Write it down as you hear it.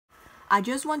I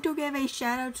just want to give a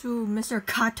shout out to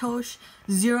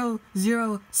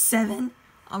MrAkatosh007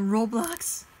 on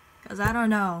Roblox. Because I don't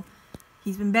know.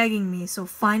 He's been begging me, so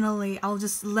finally I'll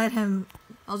just give him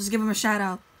a shout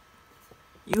out.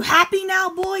 You happy now,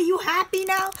 boy? You happy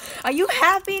now? Are you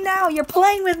happy now? You're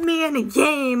playing with me in a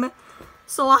game.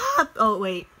 So oh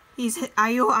wait.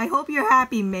 I hope you're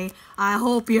happy, mate. I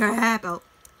hope you're happy. Oh.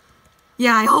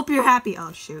 Yeah, I hope you're happy.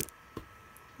 Oh shoot.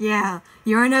 Yeah,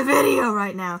 you're in a video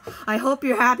right now. I hope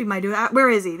you're happy, my dude. Where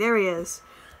is he? There he is.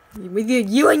 With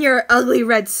you and your ugly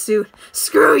red suit.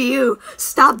 Screw you.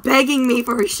 Stop begging me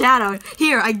for a shout out.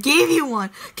 Here, I gave you one.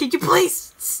 Could you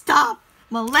please stop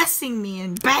molesting me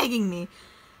and begging me?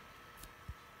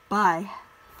 Bye.